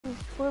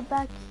we're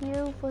back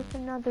here with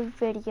another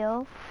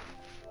video.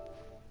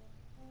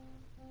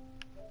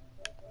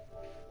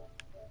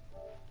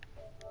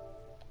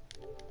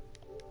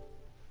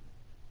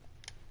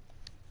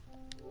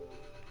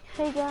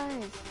 Hey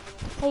guys,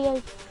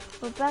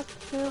 we're back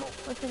here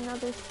with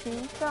another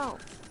stream. So,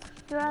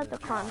 here are the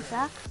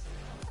contracts.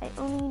 I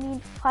only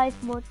need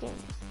 5 more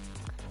games.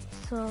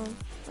 So,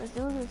 let's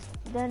do this.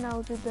 Then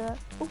I'll do the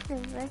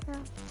opening right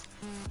now.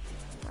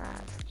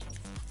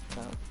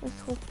 So,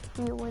 let's hope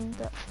we win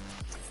the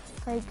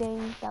 5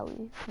 games that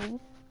we need.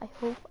 I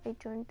hope I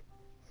joined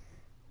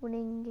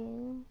winning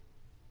game.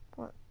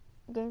 Or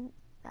game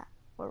that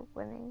we're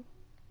winning.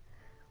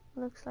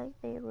 Looks like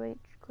they rage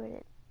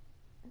quit.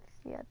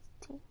 The other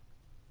team.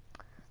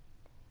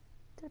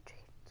 The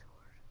trade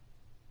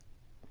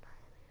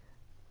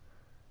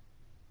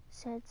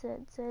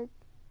sword.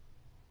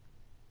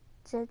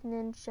 Z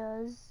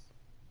ninjas.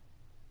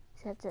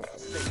 Z.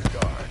 Stay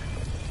guard.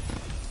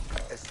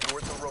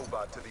 Escort the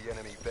robot to the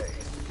enemy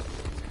base.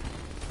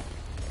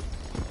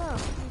 Oh,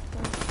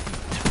 okay.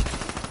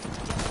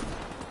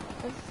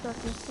 Let's go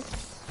to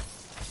 6.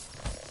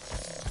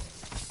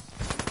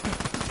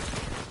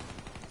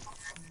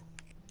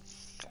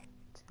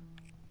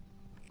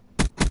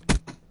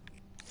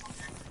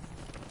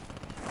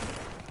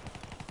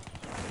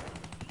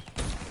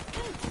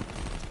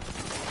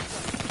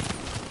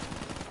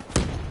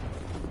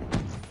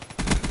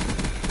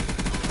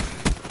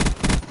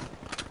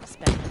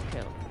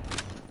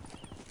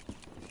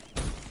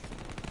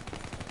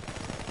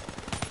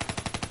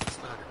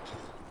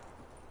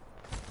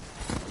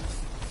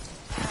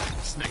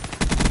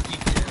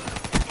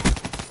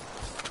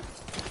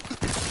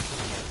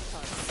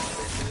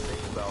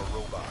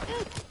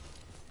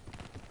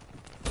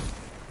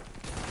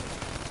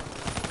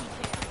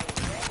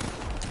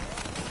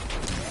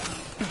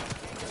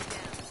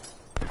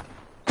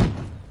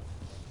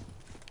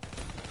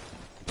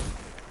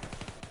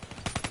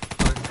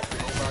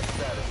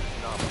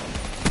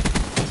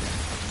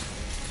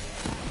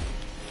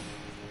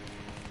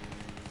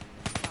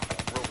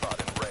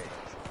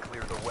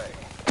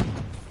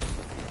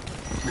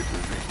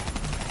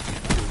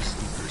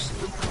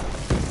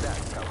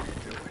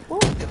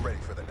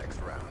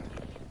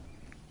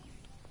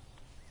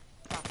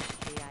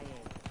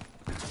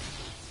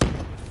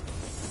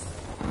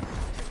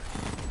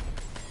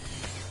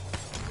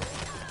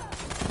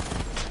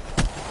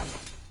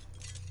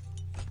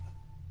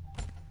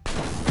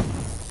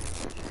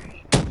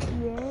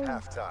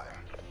 Time.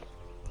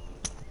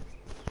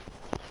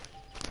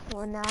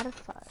 1 out of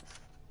 5.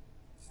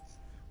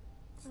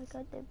 I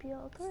got the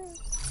BL3.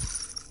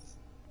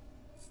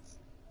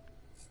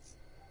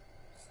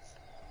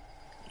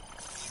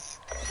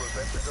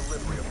 Prevent the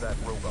delivery of that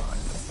robot.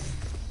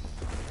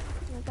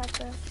 I got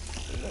the...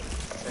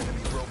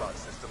 Enemy robot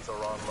systems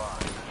are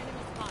online.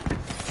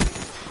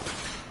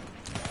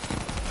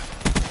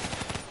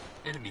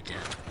 Enemy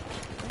down.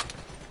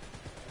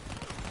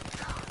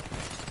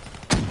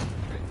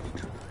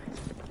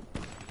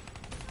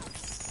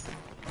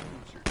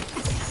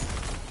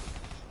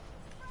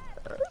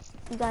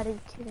 You gotta be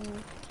kidding me.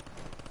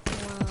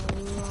 Wow.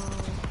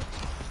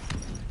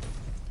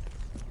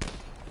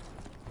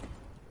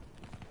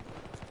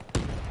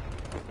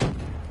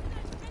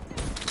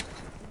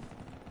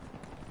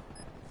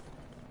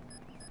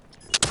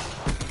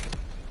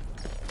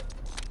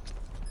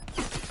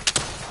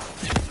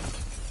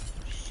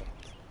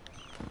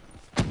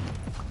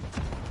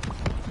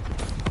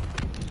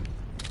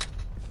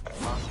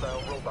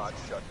 Hostile robot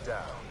shut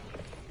down.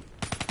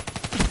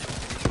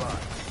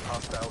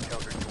 Hostile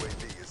counter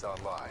UAV is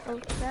online.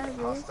 Okay.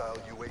 Hostile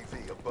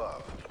UAV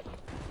above.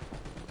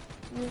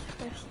 Use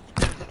first.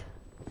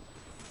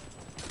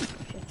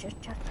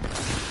 Check.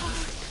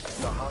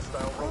 The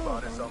hostile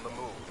robot is on the move.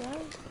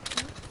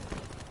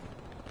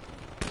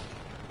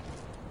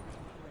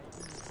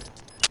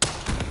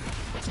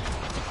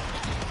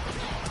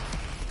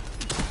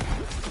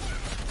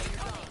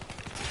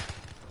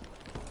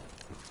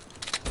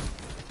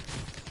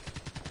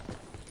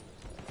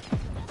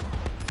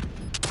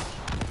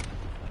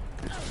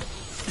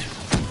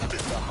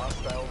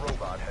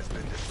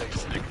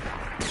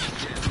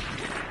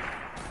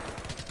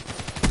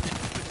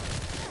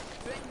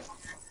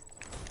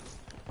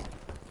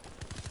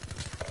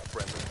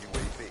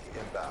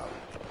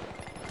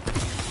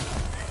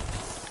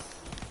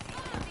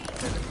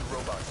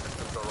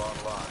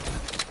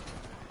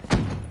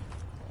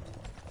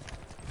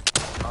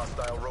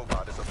 Hostile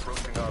robot is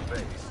approaching our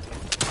base.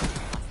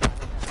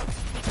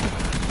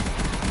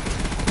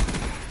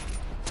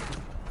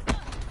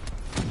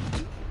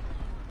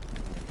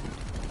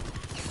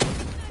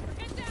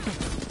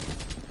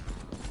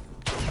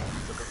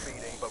 Took a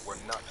beating, but we're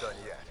not done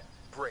yet.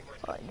 Bring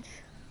it. Punch.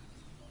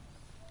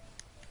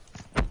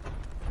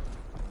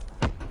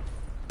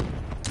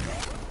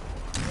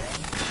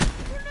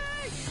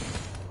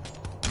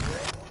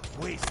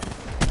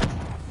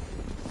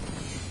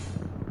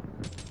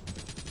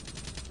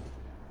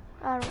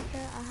 I don't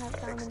care, I have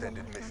down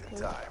extended mission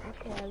time.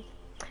 Okay,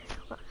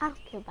 well, I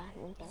don't care about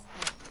anything.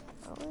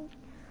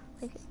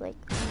 Like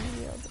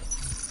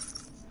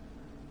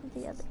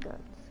the other guns.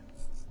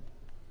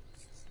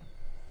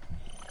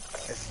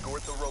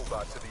 Escort the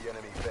robot to the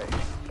enemy base.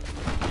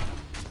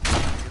 Be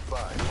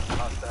advised,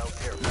 hostile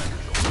care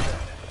package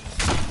overhead.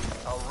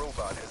 Our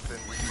robot has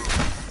been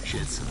removed.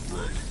 Shed some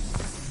blood.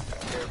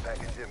 Care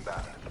package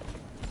inbound.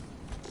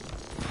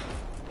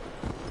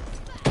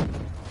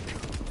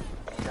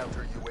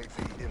 Counter UAV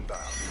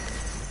inbound.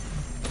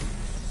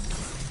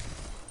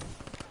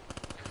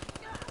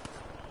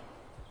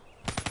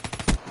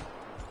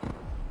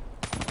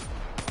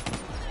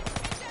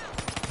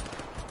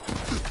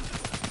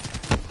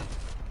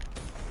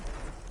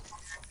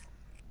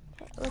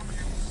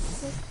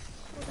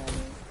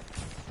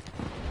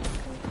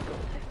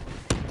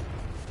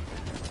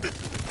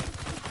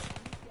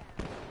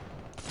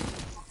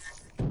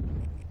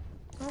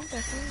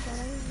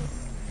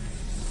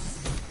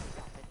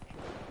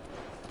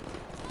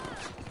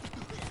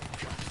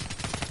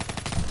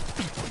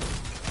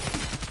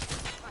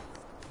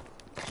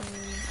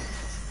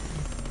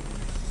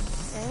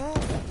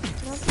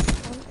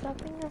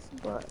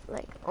 But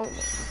like almost.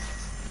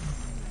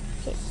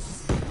 Okay.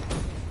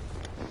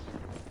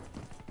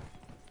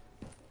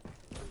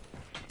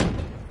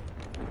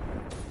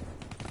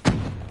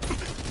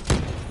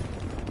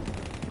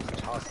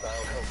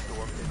 Hostile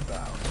Hellstorm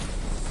inbound.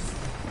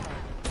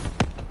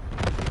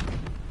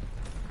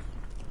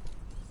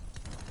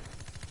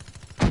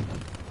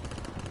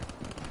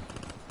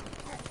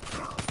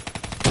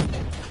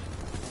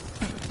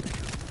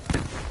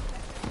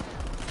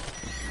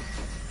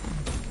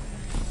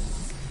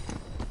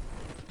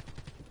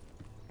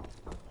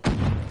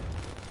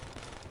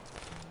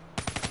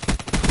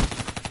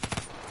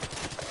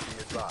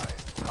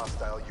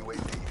 Hostile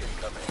UAV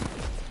incoming.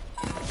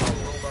 Our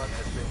robot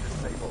has been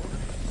disabled.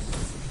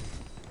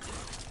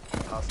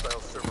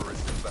 Hostile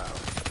Cerberus inbound.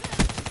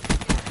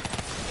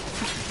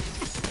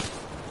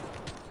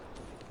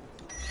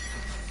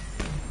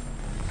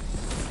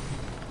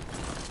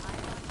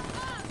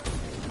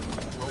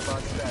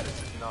 Robot status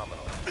is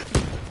nominal.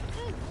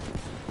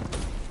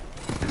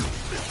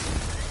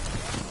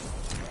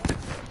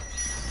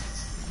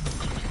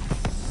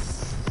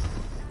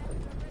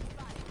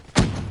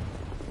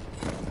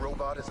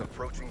 Robot is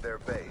approaching their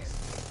base.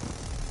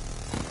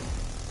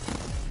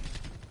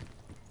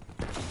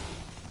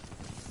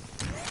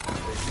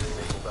 They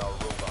disabled our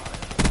robot.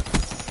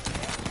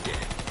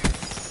 Dead.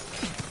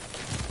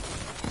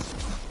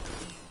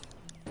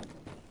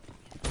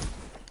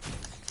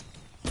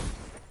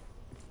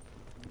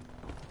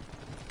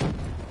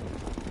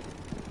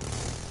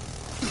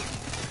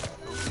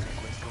 Boost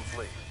sequence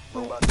complete.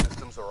 Robot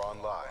systems are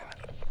online.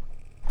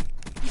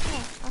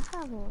 Yeah, I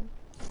have one.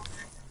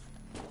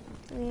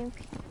 EMP.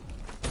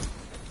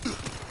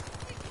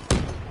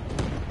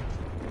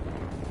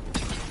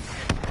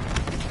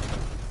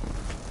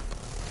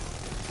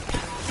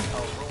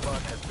 Our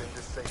robot has been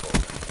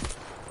disabled.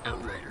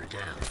 Outrider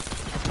down.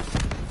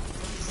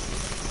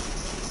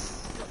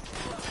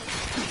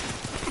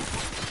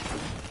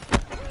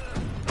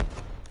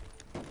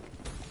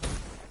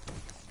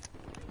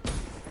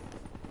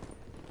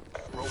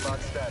 Robot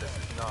status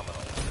is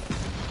nominal.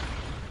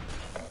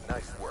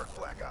 Nice work,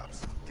 Black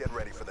Ops. Get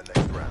ready for the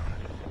next round.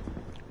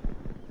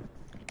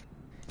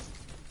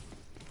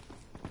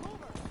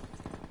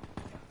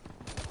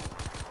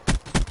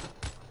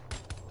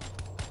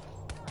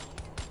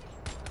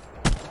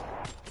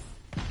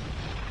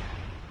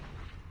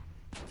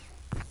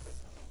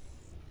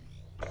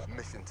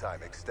 Mission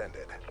time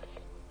extended.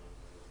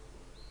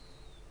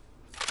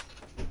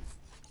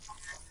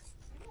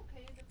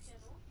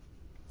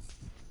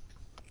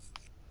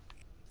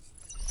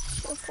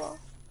 Football.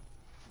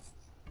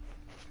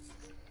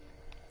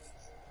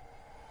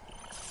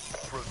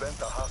 Prevent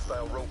the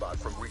hostile robot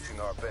from reaching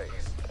our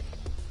base.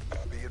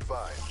 Be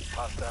advised,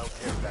 hostile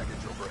care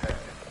package overhead.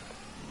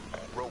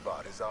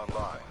 Robot is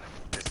online.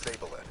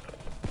 Disable it.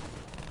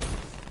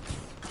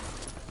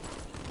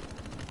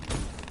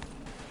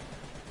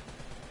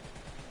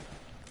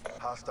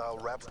 Hostile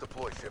RAPS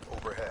deploy ship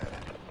overhead.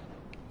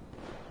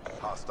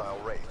 Hostile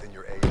Wraith in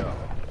your AO.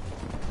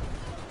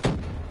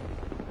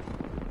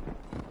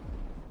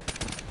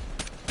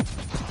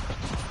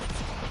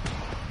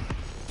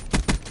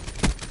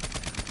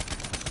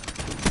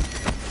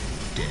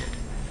 Dead.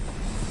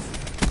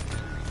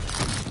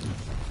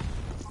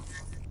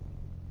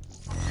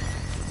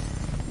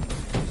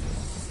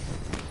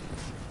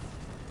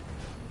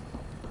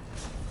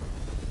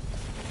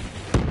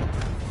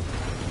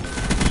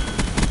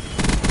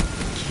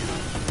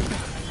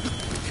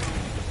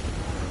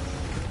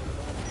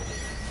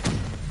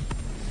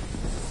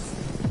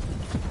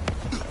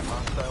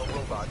 Hostile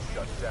robot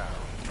shut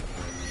down.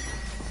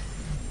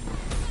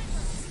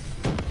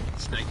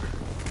 Sniper.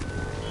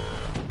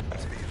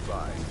 Be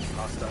advised,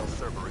 hostile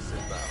Cerberus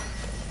inbound.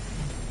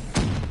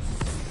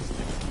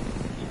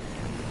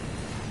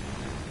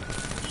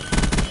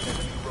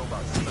 Enemy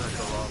robot surge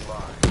are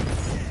online.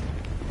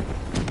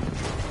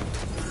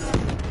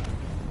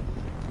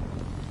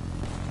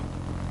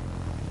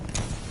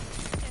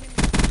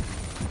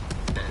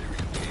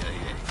 Battery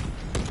KIA.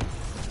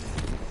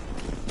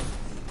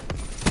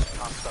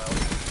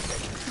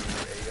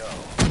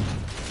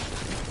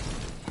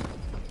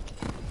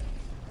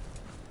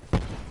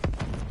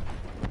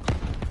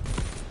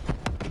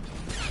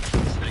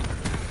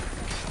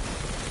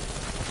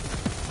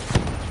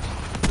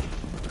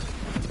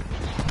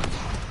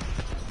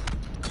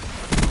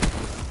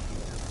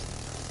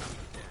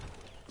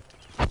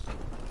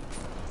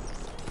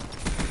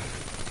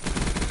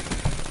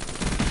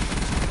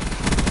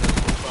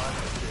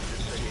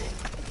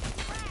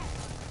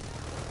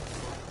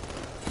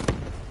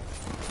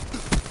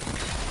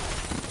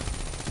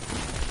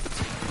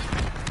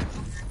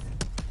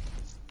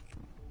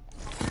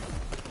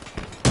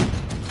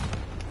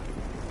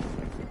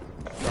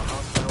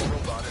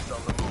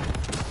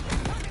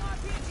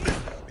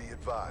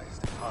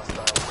 advised,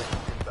 hostile wing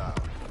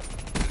inbound.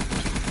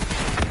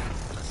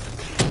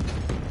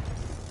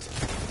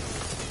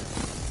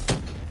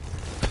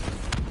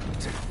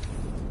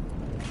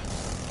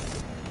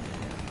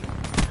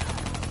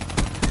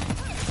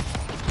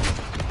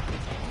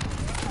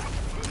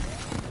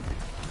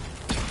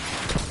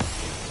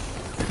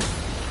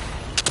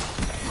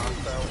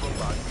 Hostile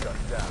robot shut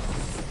down.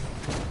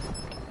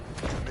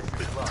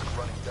 Mission clock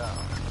running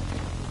down.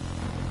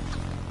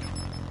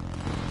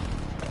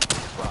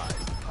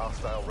 Advised,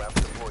 hostile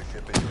rapid deploy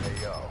ship into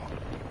AO.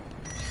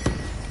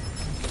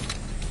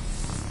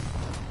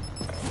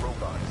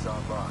 Robot is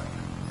online.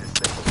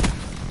 Disable.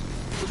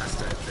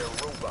 Their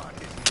robot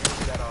is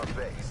nearly at our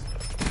base.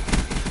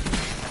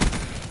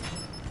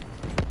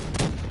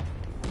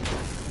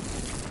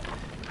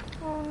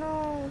 Oh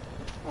no,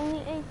 only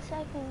 8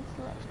 seconds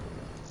left.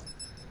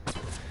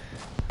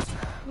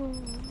 Oh no.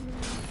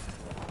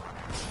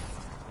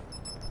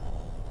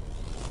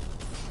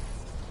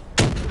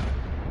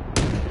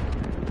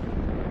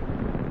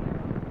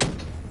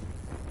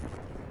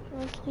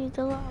 Let's leave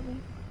the lobby.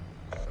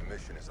 The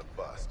mission is a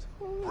bust.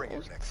 Bring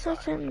it 8 next time.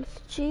 seconds,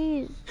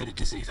 jeez. Headed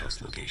to safe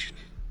house location.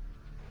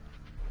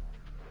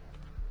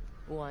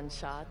 One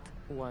shot,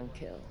 one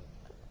kill.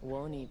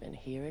 Won't even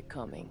hear it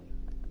coming.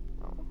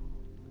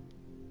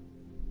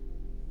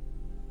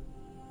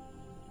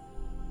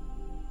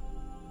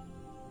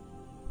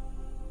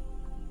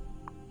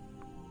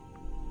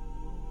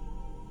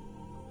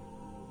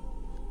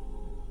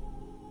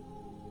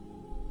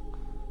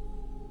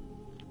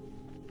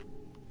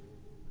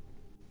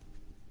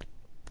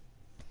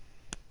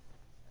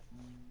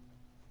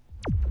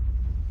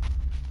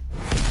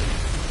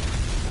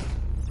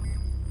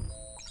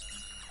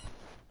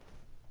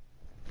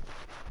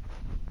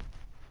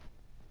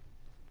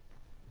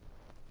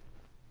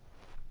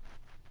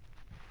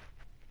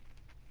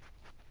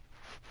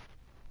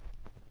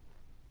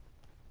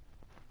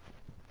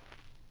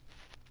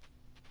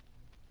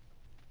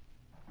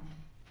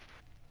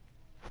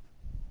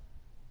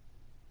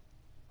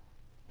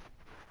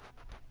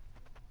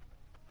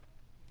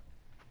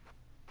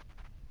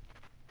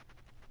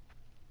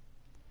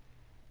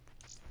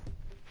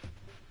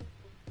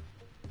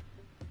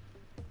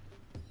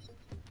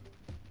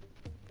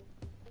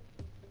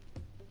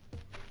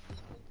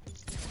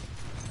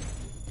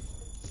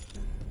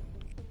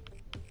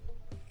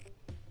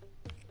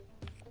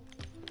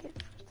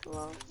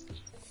 Well,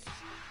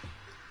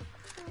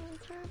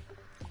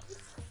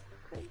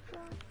 great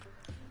job.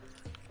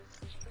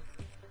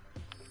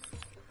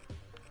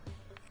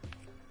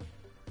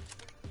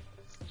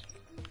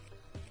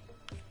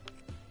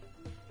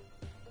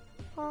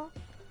 Well,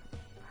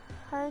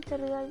 hi to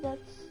the guy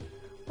that's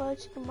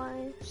watched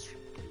my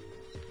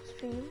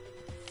stream.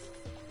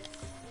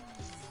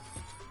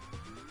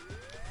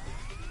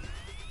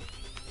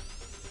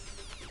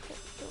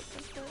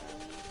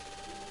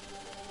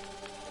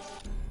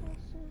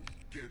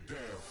 Get down.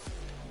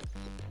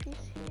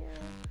 He's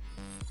here.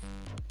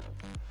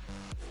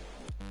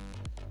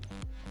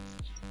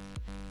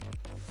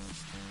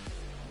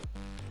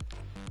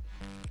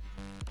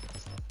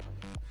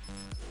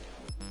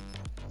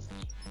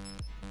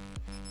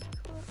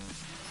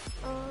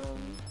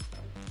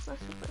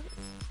 Let's super.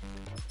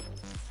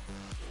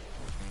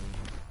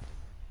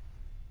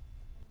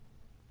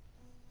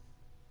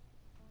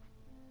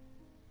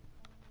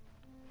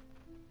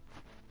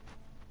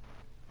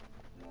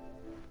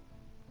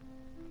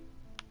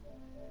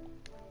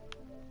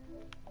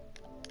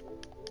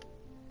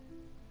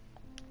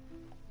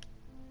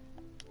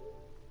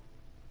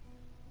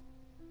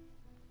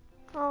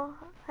 Oh,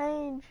 hi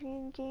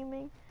Adrian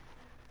Gaming.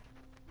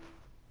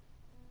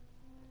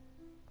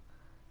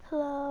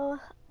 Hello,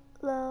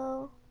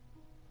 hello.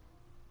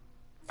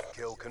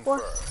 Kill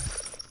confirmed.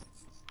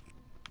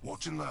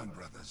 Watch and learn,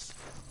 brothers.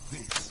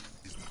 This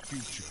is the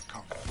future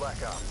coming. Black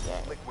Ops,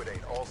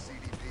 liquidate all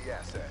CDP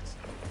assets.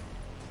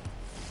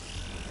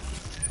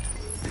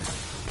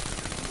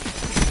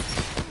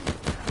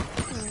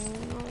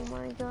 Oh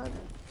my god.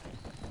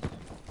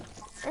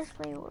 Let's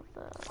play with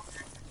the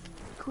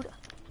Kuda.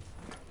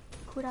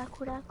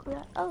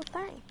 Kuda. Oh,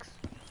 thanks.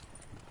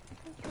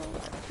 Thank you a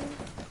lot, dude.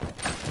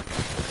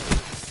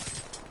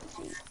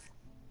 Jeez.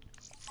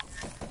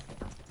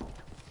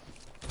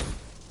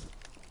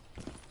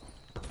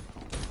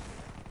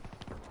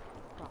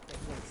 Profit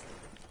wasted.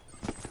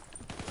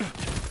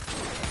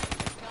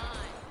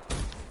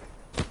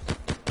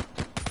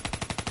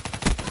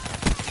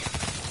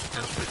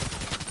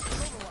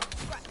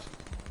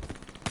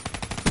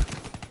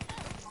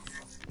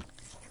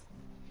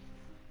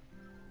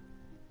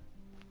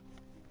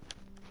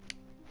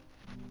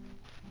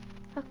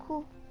 Ah,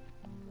 cool.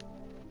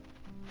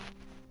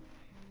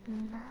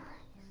 Nice.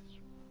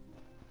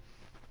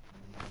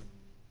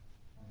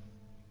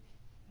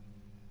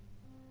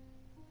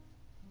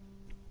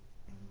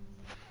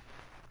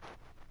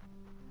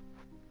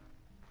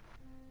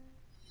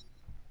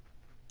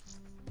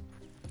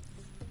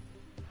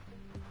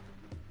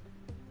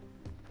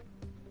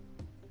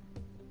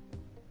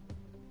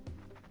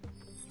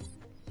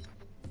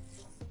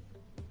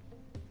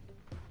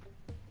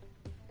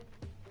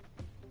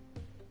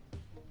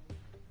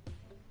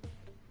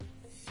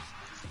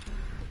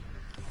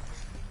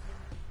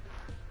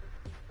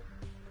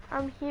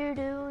 I'm here,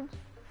 dude.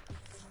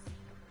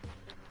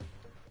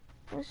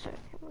 Mr.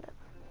 Whatever.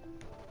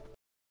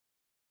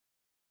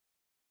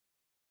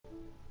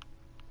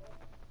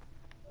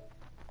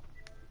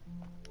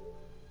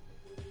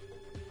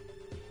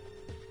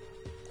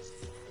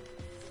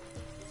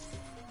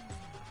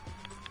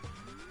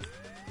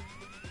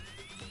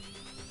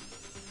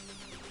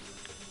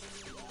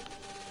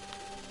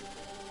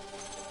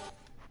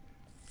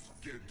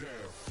 Get down.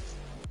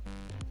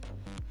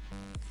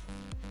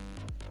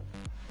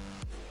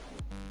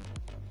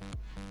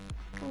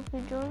 If we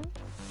join,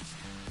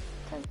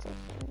 10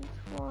 seconds.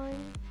 1,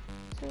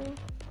 2,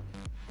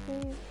 3,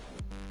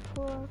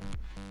 4,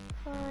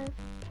 5,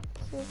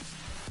 6,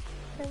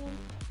 7,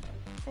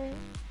 8,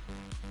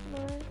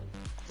 9.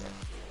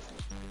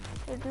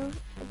 Okay, dude,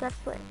 I got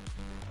play.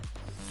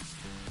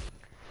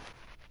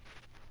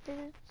 Did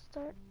it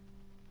start?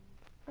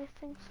 I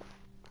think so.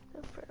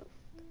 The first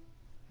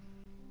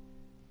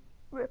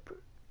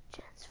Ripper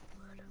chance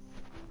photo.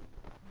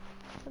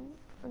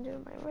 Under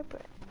my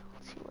Ripper,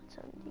 I'll see what's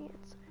on the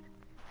inside.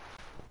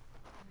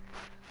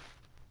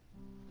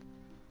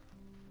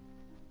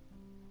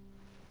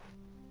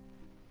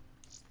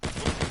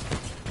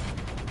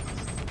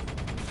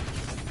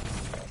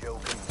 Kill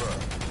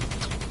confirmed.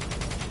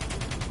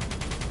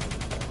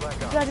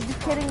 You gotta be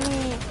kidding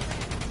me.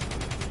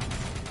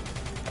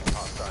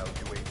 Hostile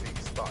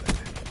UAV spotted.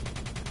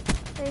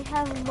 They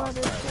have a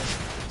mother.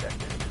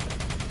 Detected.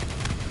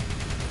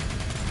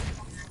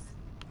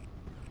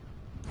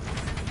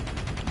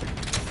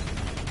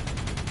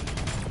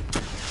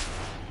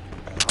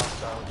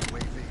 Hostile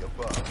UAV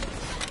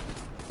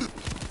above.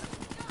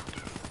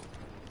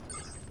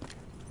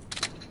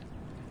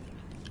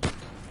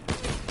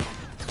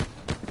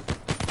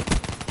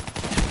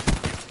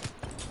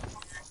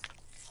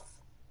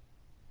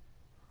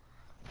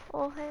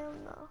 Oh hell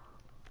no.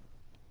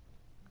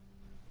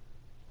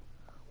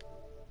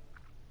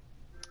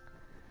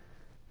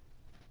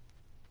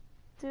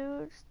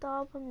 Dude,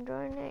 stop, I'm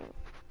joining.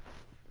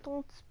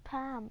 Don't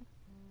spam.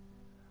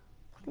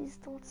 Please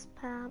don't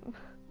spam.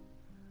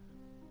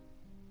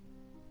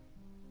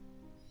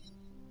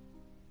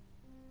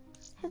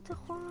 Hit the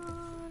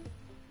horn.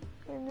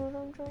 You know what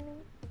I'm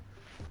joining?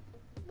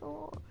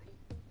 No.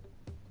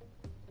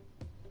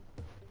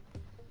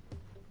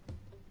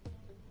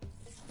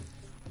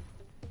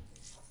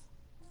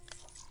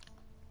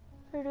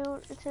 Hey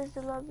dude, it says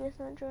the lobby is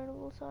not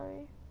joinable,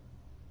 sorry.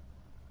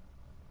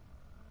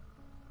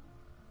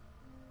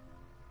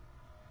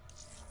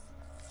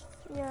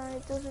 Yeah,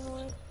 it doesn't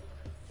work.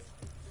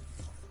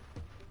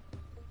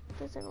 It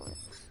doesn't work.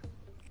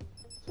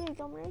 Yay,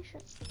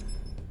 domination.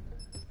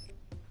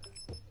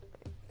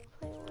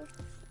 Play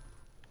with.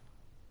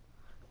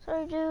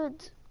 Sorry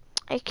dude,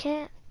 I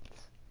can't.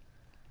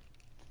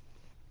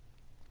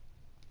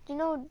 You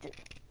know,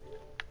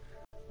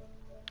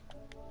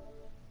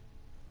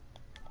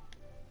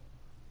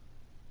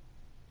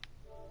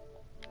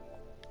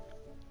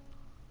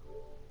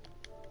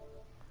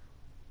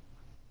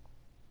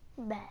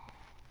 bah.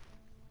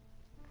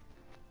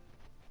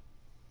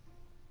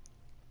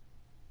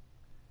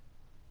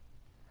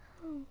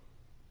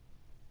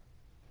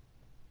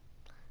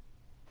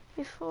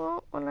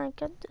 Before, when I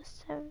got the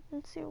 70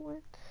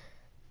 win,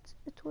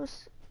 it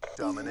was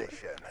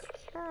Domination.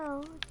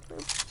 now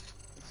it's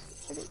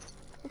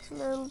a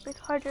little bit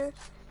harder.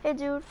 Hey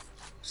dude,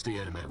 Stay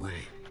out of my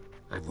way.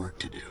 I've work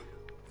to do.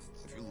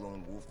 If your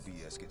lone wolf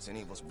BS gets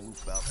any of us blue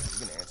falcons,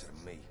 you're gonna answer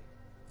to me.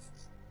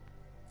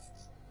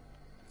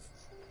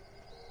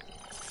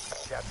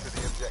 Capture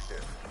the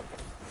objective.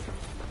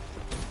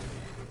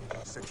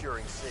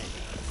 Securing C.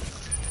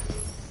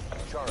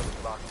 Charlie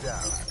locked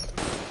down.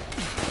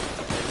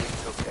 Enemy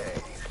took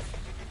A.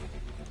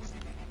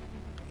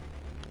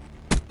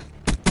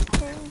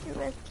 can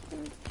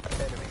directly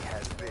Enemy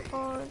has B.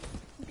 on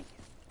B.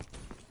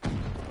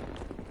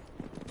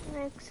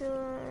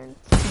 Excellent.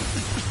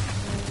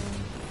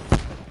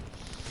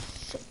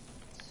 Shit.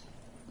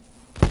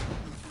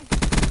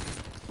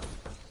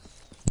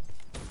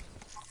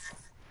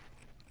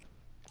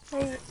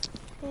 Hey,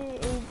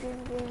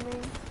 Adrian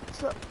Gaming.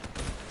 So,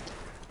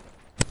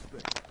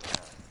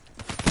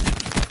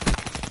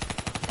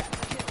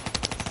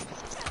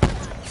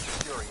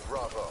 Securing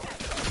Bravo.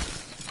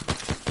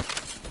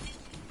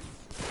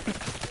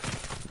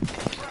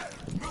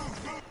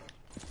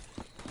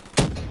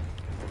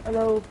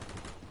 Hello.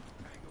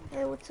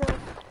 hey, what's up?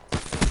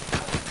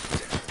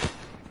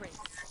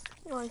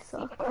 Oh, I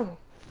suck.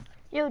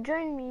 Yo,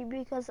 join me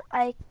because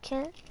I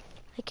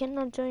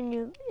cannot join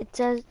you. It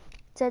said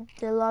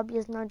the lobby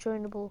is not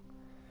joinable.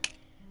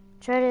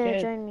 Try to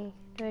Okay. join me.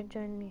 Try to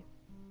join me.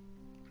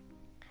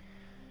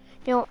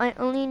 Yo, I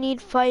only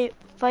need five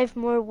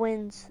more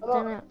wins.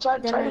 Try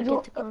Then I to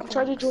get the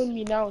try to contracts. join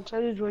me now.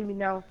 Try to join me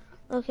now.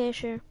 Okay,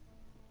 sure.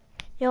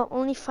 Yo,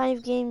 only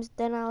 5 games,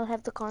 then I'll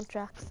have the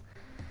contracts.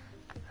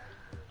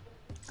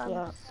 I'm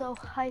Yeah. so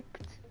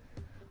hyped.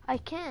 I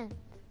can't.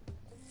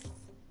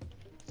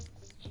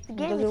 The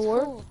Does game it is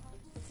work? full.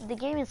 The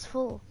game is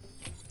full.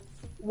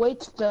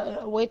 Wait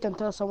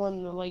until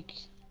someone like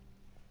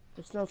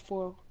it's not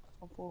full.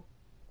 I'm full.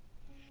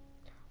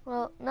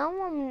 Well, now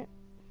I'm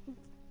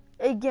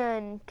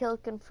again kill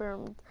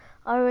confirmed.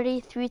 Already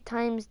three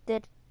times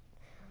that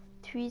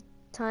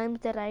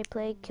I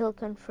play kill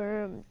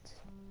confirmed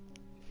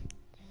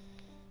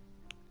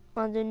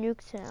on the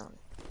nuke sound.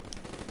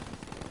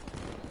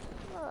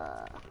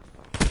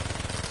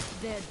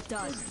 They're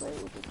done.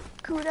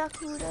 Kuda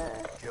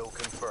kuda. Kill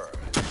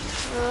confirmed.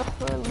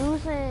 We're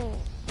losing.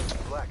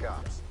 Black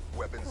Ops.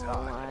 Weapons Oh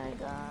hot. my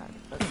god.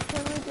 But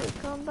can we do a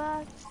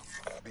comeback?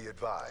 Be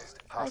advised.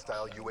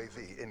 Hostile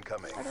UAV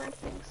incoming. I don't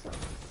think so.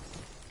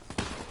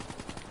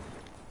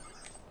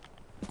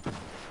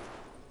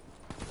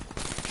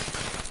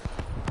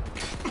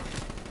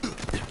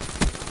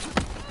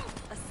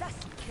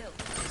 Assassin kill.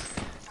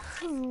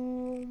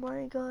 Oh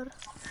my god.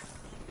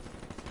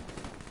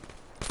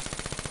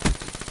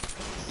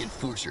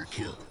 Enforcer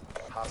kill.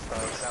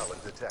 Hostile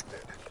talent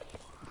detected.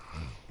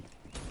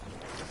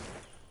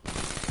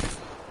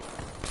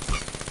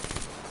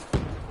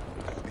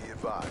 Be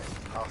advised.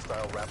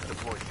 Hostile rapid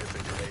deploy ship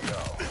in your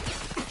AO.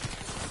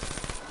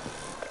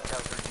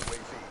 Counter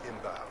UAV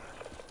inbound.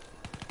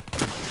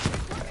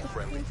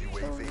 Friendly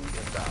UAV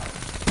inbound.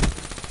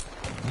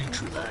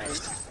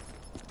 Neutralized.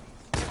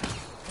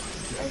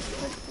 I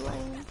put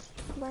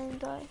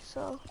blind eye,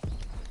 so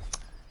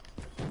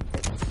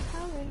it's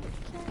talent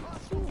can't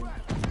see.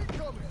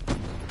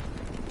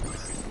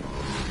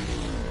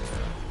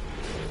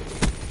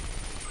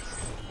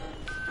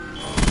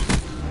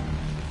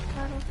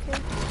 I don't care.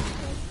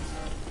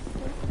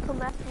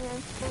 Come after me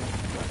and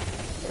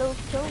it'll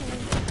kill me.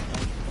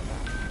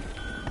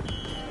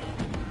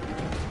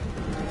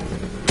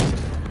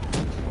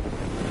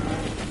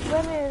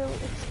 When it'll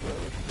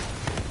explode.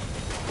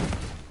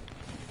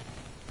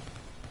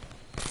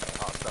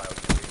 Hostile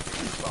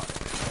UAV spotted.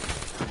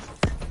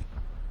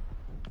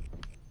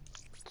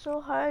 It's so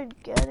hard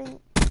getting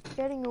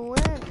a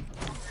win.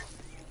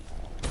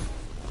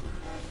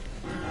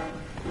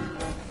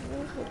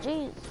 Oh,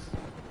 jeez.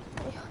 I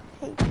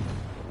hate that.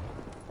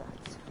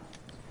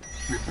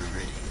 Ripper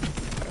ready.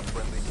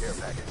 Friendly care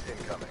package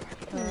incoming.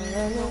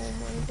 Oh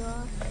my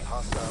god.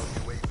 Hostile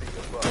UAV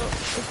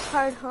above. It's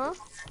hard, huh?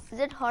 Is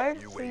it hard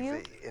for you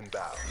UAV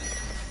inbound.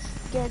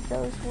 to get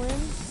those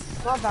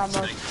wins? Not that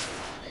much.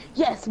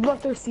 Yes,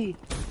 bloodthirsty.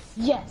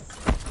 Yes.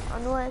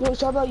 On what? Yo,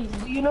 Shaba,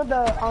 do you know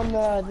on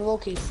the low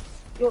case?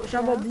 Yo,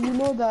 Shaba, Yeah. do you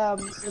know the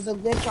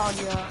glitch on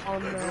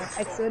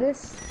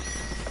Exodus?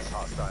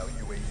 Hostile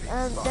UAV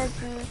That spotted.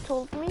 you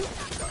told me?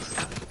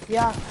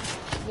 Yeah.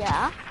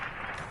 Yeah.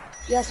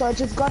 Yeah, so I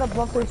just got a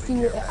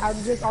bloodthirsty.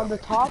 I'm just on the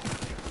top,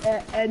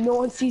 and no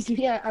one sees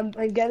me. I'm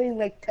getting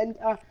like 10.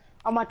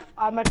 I'm at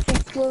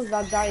 6 kills.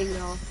 Not dying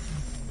now.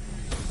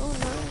 Oh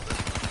no.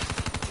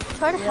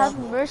 Try to Yeah. have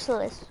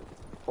merciless,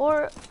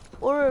 or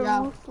Yeah.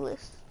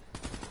 ruthless,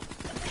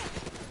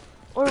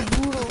 or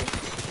brutal.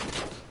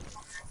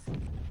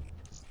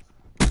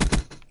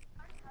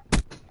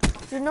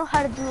 You know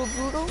how to do a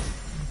brutal?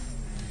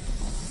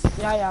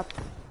 Yeah.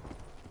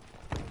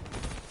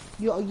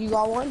 You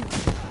got one?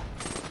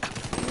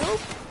 Nope.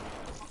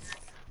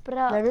 But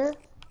Never?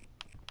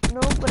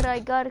 no, but I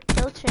got a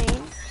kill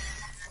chain.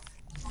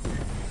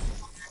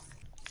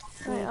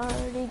 I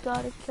already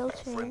got a kill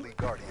chain. Friendly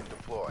Guardian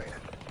deployed.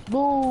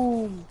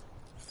 Boom!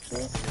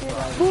 Bitch, get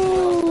out of the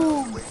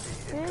Boom! UAV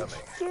Bitch, incoming.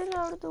 get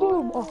out of the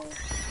Boom. way. Oh.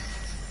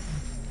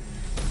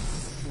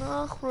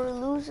 Ugh, we're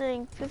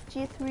losing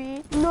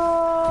 53. No!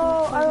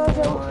 I was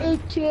One. at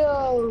 8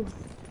 kills!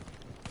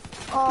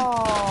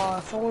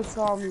 Oh, someone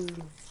saw me.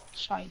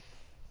 Shite.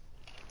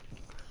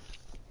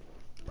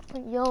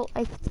 Yo,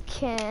 I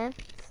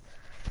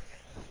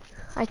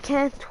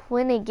can't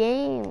win a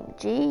game.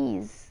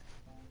 Jeez.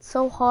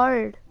 So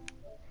hard.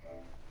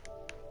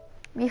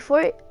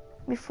 Before it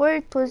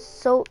was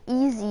so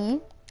easy,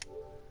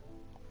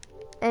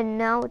 and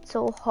now it's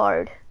so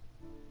hard.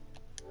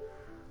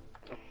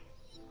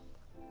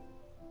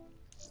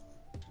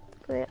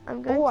 Wait,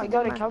 I'm going Oh, to I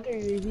got do a my- counter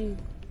UAV.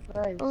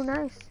 Nice. Oh,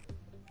 nice.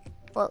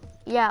 Well,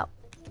 yeah,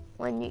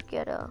 when you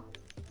get a...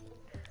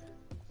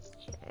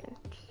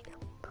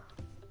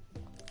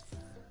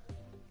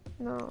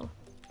 No.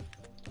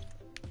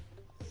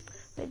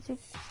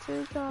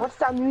 What's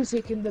that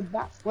music in the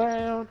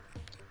background?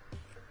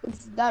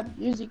 What's that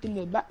music in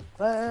the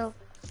background?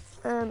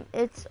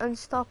 It's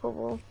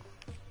unstoppable.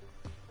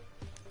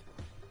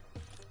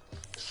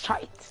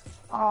 Shite.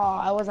 Oh,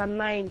 I was at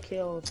 9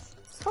 kills.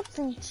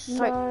 Something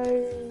shite.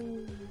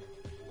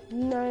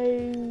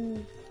 No.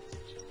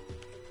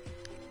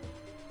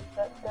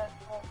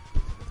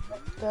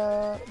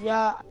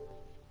 Yeah.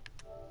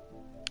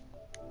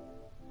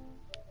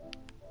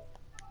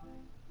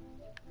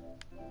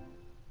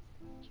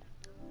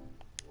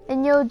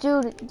 And yo,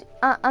 dude,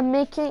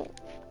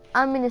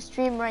 I'm in a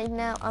stream right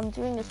now. I'm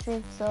doing a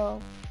stream,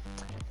 so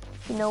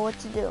you know what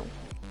to do.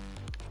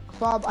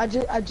 Bob, I'm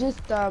using,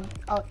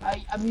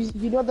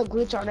 you know the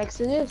glitch on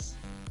Exodus?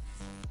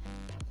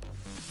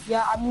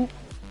 Yeah,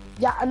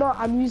 I know,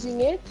 I'm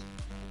using it.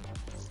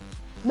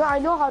 No, I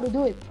know how to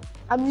do it.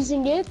 I'm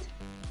using it,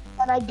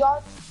 and I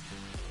got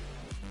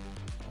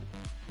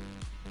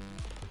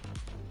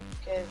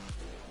Okay.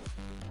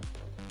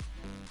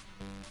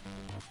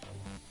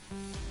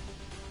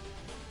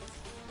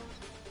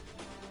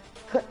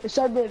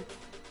 Sheldon,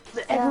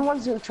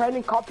 everyone's trying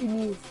to copy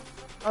me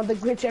on the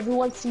glitch.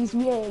 Everyone sees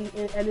me and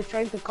is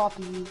trying to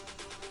copy me.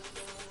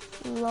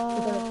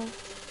 Lol.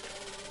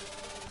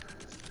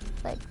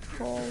 Like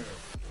troll.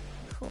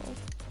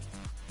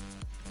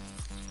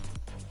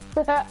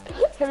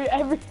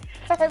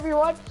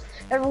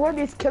 Everyone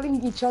is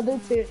killing each other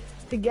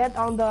to get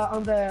on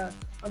the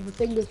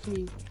thing with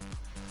me.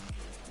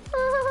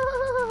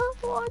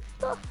 What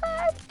the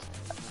heck?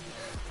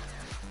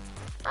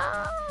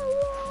 Ah,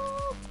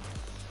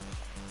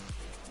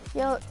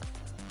 yo.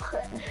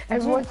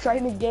 Everyone's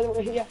trying to get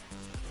away. Yeah.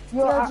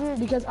 Yo,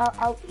 because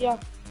yeah.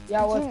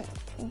 What?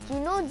 Do you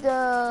know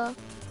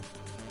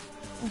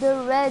the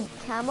red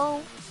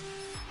camo?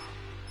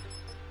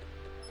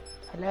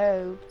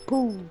 Hello.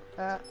 Boom.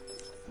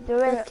 The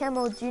red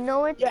camo. Do you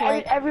know it? Yeah.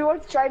 Like,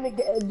 everyone's trying to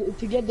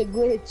get the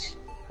glitch.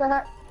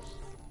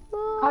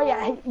 Oh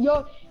yeah.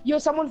 Yo.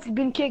 Someone's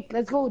been kicked.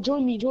 Let's go.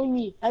 Join me.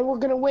 And we're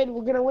gonna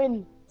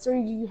win. So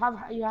you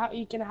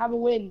can have a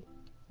win.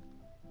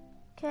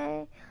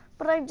 okay,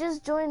 but I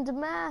just joined the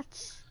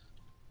match.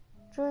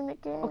 Join the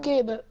game.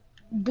 Okay, but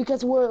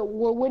because we're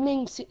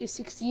winning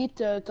 68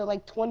 to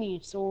like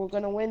 20, so we're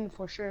gonna win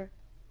for sure.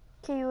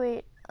 Okay,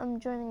 wait. I'm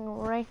joining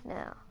right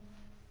now.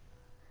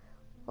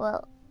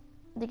 Well,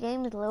 the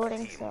game is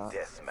loading, so.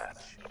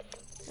 Deathmatch.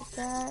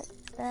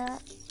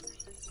 That.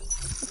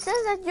 It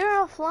says that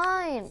you're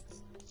offline.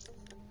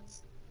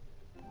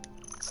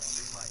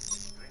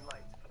 Green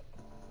light.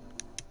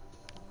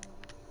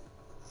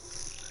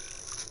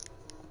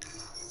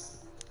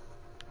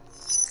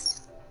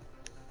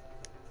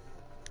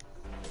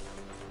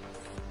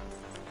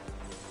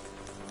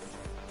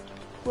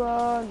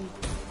 Run!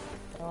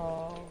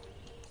 Oh,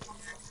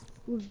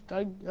 who's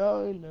that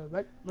guy in the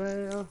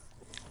background?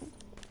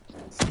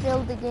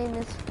 Still, the game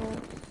is full.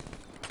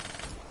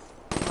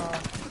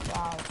 Oh,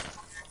 wow.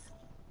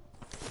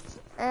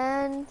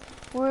 And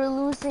we're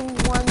losing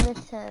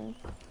 1-10.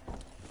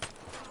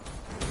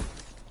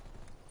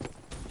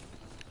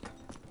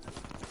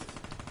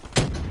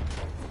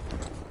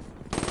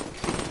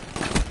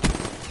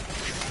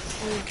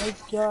 Who's that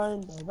guy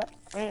in the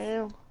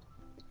background?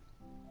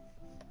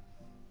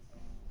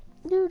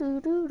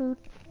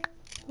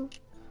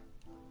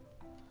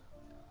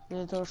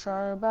 Little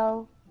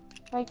Charbel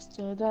likes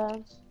to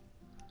dance.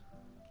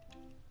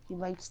 He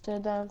likes to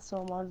dance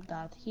so much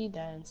that he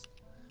danced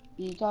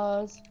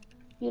because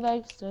he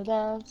likes to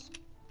dance.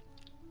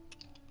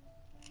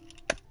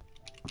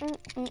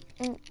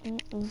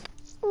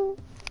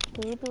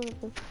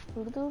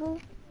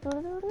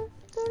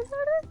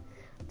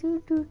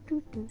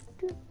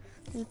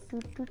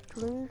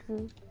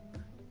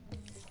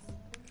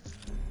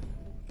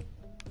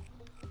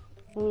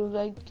 Who's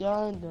that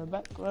guy in the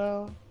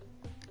background?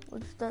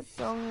 What's that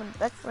song in the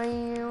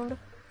background?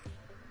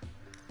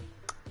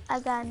 I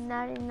got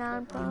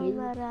 99 problems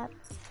like that.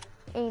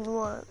 Ain't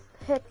one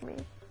hit me.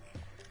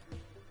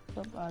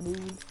 Somebody.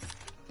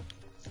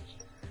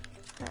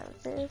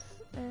 Have this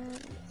and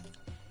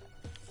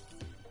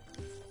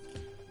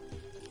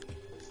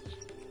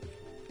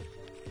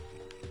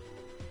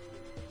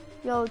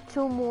yo,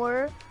 two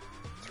more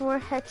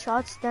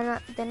headshots,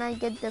 then I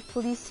get the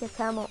Policia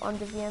camo on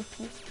the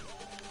VMP.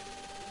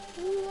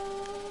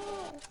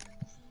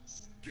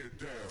 Get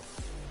down.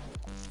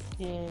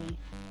 Yay.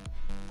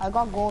 I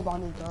got gold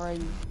on it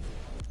already.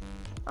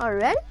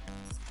 Already?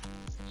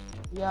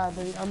 Yeah,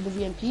 on the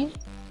VMP?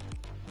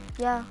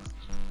 Yeah.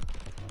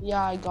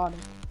 Yeah, I got it.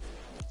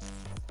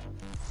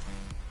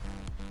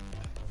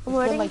 I'm It's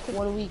waiting been like to,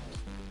 1 week.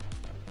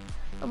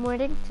 I'm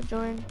waiting to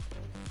join.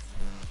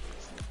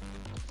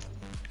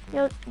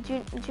 Yo,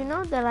 do you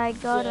know that I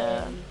got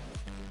a...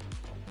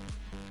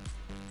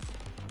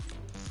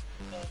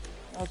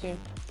 Okay.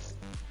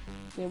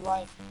 Okay,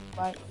 bye.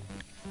 Bye.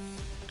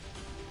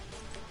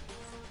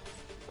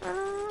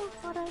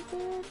 What I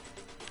did?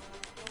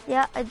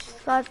 Yeah, I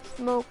just got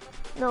smoked.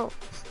 No,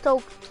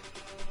 stoked.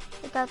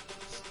 I got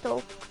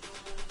stoked.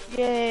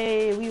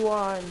 Yay, we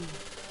won.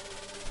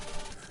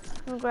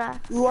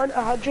 Congrats. We won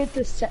 100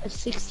 to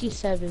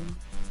 67.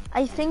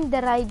 I think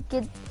that I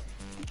get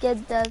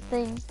the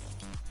thing.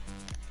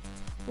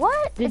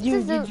 What? Did you?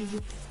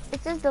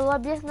 It says the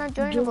lobby is not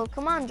joinable.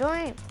 Come on,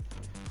 join.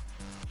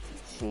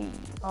 Jeez.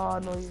 Oh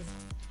no.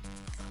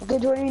 Okay,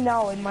 join me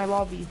now in my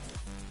lobby.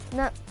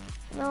 No,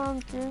 I'm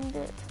doing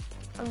this.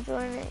 I'm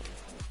joining.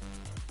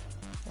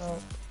 Oh.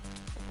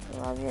 The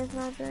lobby is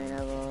not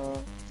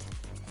joinable.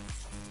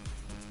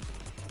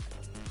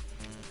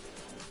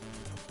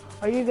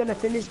 Are you gonna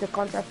finish the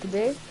contract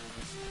today?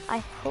 I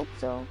hope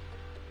so.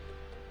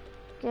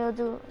 Okay,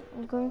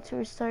 I'm going to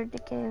restart the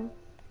game.